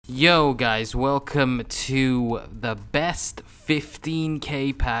Yo guys, welcome to the best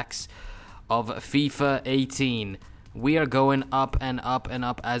 15k packs of FIFA 18. We are going up and up and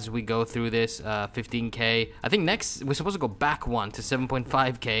up as we go through this 15k. I think next we're supposed to go back one to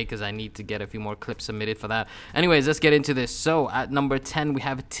 7.5k because I need to get a few more clips submitted for that. Anyways, let's get into this. So at number 10 we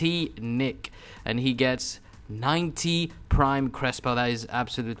have Nick, and he gets 90 prime Crespo. That is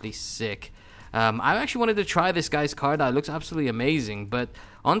absolutely sick. I actually wanted to try this guy's card. It looks absolutely amazing. But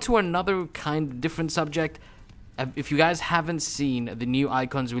onto another different subject. If you guys haven't seen the new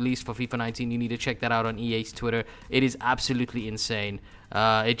icons released for FIFA 19, you need to check that out on EA's Twitter. It is absolutely insane.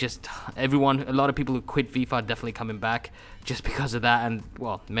 A lot of people who quit FIFA are definitely coming back just because of that and,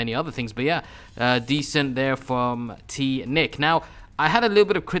 well, many other things. But yeah, decent there from Nick. Now, I had a little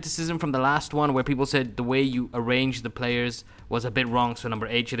bit of criticism from the last one where people said the way you arranged the players was a bit wrong, so number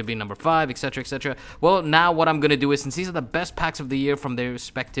 8 should have been number 5, etc, etc. Well, now what I'm going to do is, since these are the best packs of the year from their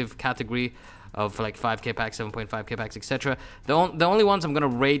respective category of like 5k packs, 7.5k packs, etc, the only ones I'm going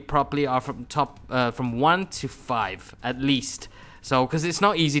to rate properly are from 1 to 5 at least. So, because it's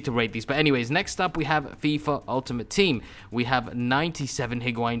not easy to rate these. But anyways, next up we have FIFA Ultimate Team. We have 97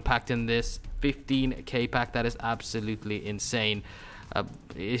 Higuain packed in this 15k pack. That is absolutely insane.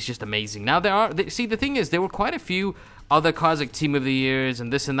 It's just amazing. Now the thing is, there were quite a few other cards like Team of the Years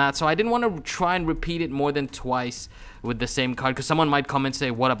and this and that, so I didn't want to try and repeat it more than twice with the same card, because someone might come and say,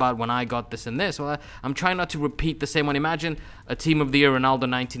 what about when I got this and this? Well, I'm trying not to repeat the same one. Imagine a Team of the Year Ronaldo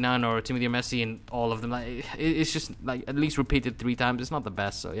 99 or a Team of the Year Messi and all of them. It's just like at least repeated 3 times. It's not the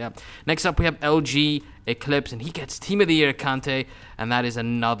best, so yeah. Next up we have LGEclipsE, and he gets Team of the Year Kante, and that is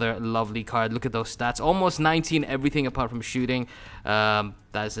another lovely card. Look at those stats, almost 90 in everything apart from shooting.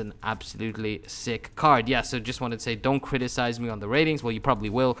 That's an absolutely sick card. Yeah, so just wanted to say, don't criticize me on the ratings. Well, you probably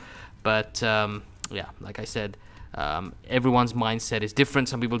will, but yeah, like I said, everyone's mindset is different.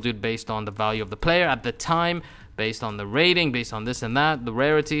 Some people do it based on the value of the player at the time, based on the rating, based on this and that, the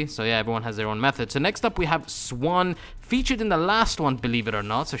rarity. So yeah, everyone has their own method. So next up we have Swan, featured in the last one, believe it or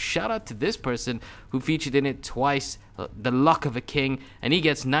not. So shout out to this person who featured in it twice, the luck of a king, and he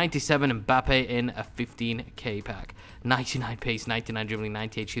gets 97 Mbappe in a 15k pack. 99 pace, 99 dribbling,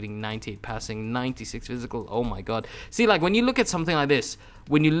 98 shooting, 98 passing, 96 physical. Oh my god. See, like when you look at something like this,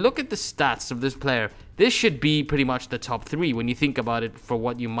 when you look at the stats of this player, this should be pretty much the top 3. When you think about it, for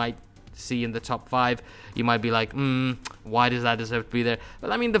what you might see in the top 5, you might be like, why does that deserve to be there?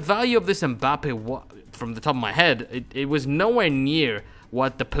 Well, I mean, the value of this Mbappe, from the top of my head, it was nowhere near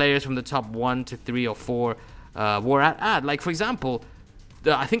what the players from the top 1 to 3 or 4 were at. Like, for example,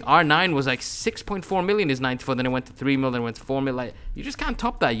 I think R9 was like 6.4 million is 94, then it went to 3 million, then it went to 4 million. Like, you just can't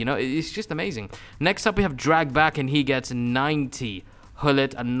top that, you know? It's just amazing. Next up, we have Drag Back, and he gets 90.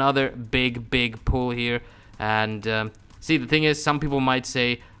 Gullit, another big pull here. And see, the thing is, some people might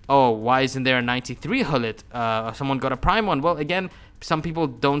say, oh, why isn't there a 93 Gullit? Someone got a prime one. Well, again, some people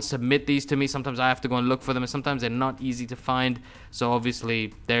don't submit these to me. Sometimes I have to go and look for them, and sometimes they're not easy to find. So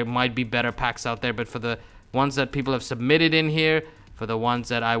obviously, there might be better packs out there, but for the ones that people have submitted in here, for the ones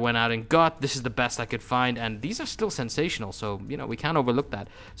that I went out and got, this is the best I could find, and these are still sensational, so, you know, we can't overlook that.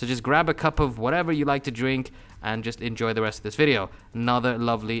 So just grab a cup of whatever you like to drink and just enjoy the rest of this video. Another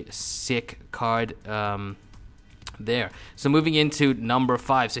lovely, sick card there. So moving into number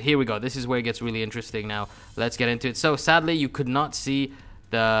 5. So here we go. This is where it gets really interesting now. Let's get into it. So sadly, you could not see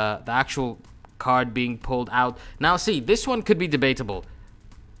the actual card being pulled out. Now, see, this one could be debatable.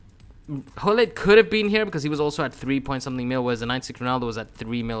 Gullit could have been here because he was also at 3 point something mil, whereas the 96 Ronaldo was at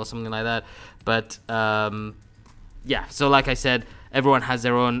 3 mil or something like that. But yeah, so like I said, everyone has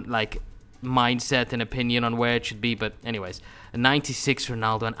their own like mindset and opinion on where it should be. But anyways, a 96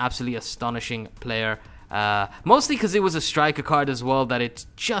 Ronaldo, an absolutely astonishing player. Mostly because it was a striker card as well, that it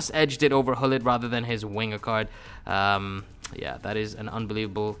just edged it over Gullit rather than his winger card. Yeah, that is an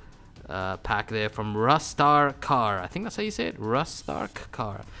unbelievable pack there from Rustarkkar. I think that's how you say it,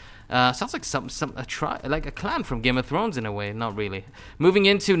 Rustarkkar. Sounds like like a clan from Game of Thrones in a way. Not really. Moving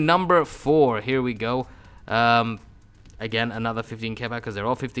into number 4. Here we go. Again, another 15k pack, because they're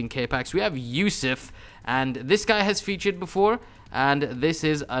all 15k packs. We have Yousef, and this guy has featured before, and this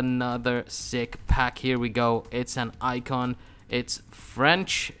is another sick pack. Here we go. It's an icon. It's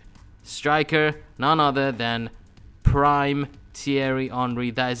French striker, none other than Prime Thierry Henry.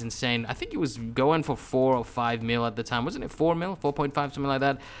 That is insane. I think he was going for 4 or 5 mil at the time. Wasn't it 4 mil? 4.5, something like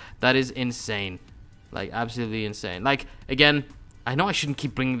that. That is insane. Like, absolutely insane. Like, again, I know I shouldn't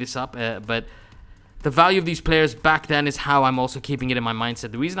keep bringing this up, but the value of these players back then is how I'm also keeping it in my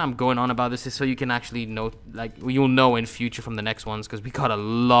mindset. The reason I'm going on about this is so you can actually know, like, you'll know in future from the next ones, because we got a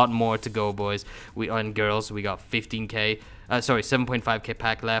lot more to go, boys. And girls, we got 15k. Sorry, 7.5k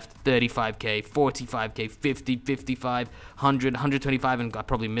pack left, 35k, 45k, 50, 55, 100, 125, and I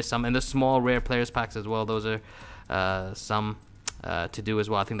probably missed some. And the small rare players packs as well. Those are some to do as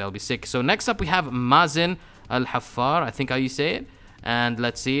well. I think that'll be sick. So next up we have Mazen Alhaffar, I think how you say it. And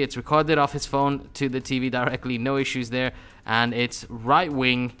let's see, it's recorded off his phone to the TV directly. No issues there. And it's right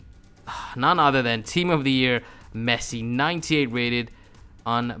wing, none other than Team of the Year, Messi, 98 rated.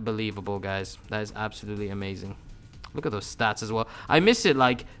 Unbelievable, guys. That is absolutely amazing. Look at those stats as well. I miss it,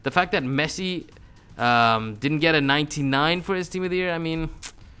 like the fact that Messi didn't get a 99 for his Team of the Year. I mean,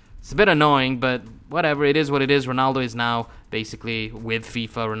 it's a bit annoying, but whatever. It is what it is. Ronaldo is now basically with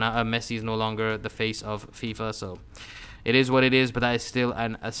FIFA. Messi is no longer the face of FIFA, so it is what it is. But that is still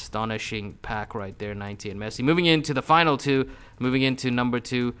an astonishing pack right there, 90 and Messi. Moving into the final two, moving into number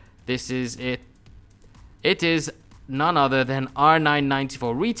 2. This is it. It is none other than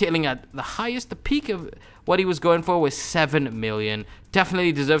R994, retailing at the highest. The peak of what he was going for was 7 million.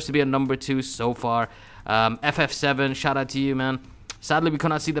 Definitely deserves to be a number 2 so far. FF7, shout out to you, man. Sadly, we could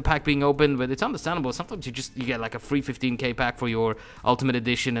not see the pack being opened, but it's understandable. Sometimes you get like a free 15k pack for your Ultimate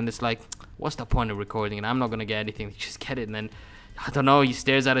Edition, and it's like, what's the point of recording? And I'm not gonna get anything. Just get it, and then I don't know. He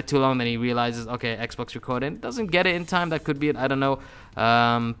stares at it too long, then he realizes, okay, Xbox recording. Doesn't get it in time. That could be it. I don't know.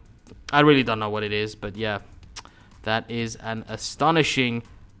 I really don't know what it is, but yeah. That is an astonishing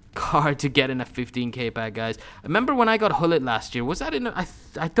card to get in a 15k pack, guys. Remember when I got Gullit last year? Was that in a,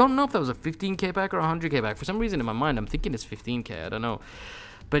 I don't know if that was a 15k pack or a 100k pack. For some reason in my mind, I'm thinking it's 15k. I don't know.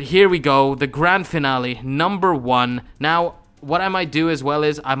 But here we go. The grand finale, number 1. Now, what I might do as well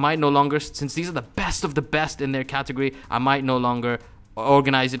is I might no longer, since these are the best of the best in their category, I might no longer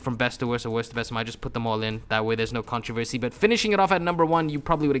organize it from best to worst or worst to best. I might just put them all in. That way there's no controversy. But finishing it off at number 1, you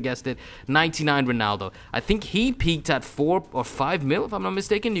probably would have guessed it, 99 Ronaldo. I think he peaked at 4 or 5 mil, if I'm not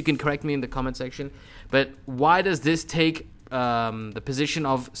mistaken. You can correct me in the comment section. But why does this take the position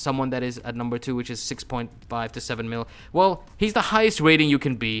of someone that is at number 2, which is 6.5 to 7 mil? Well, he's the highest rating you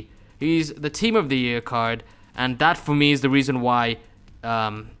can be. He's the Team of the Year card. And that for me is the reason why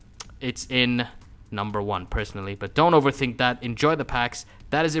it's in number 1 personally. But don't overthink that. Enjoy the packs.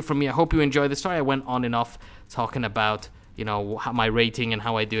 That is it from me. I hope you enjoyed this. Sorry I went on and off talking about, you know, my rating and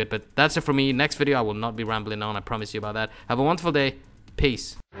how I do it, but that's it for me. Next video I will not be rambling on. I promise you about that. Have a wonderful day.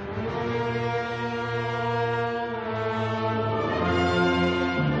 Peace.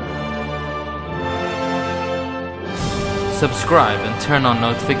 Subscribe and turn on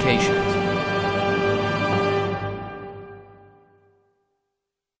notifications.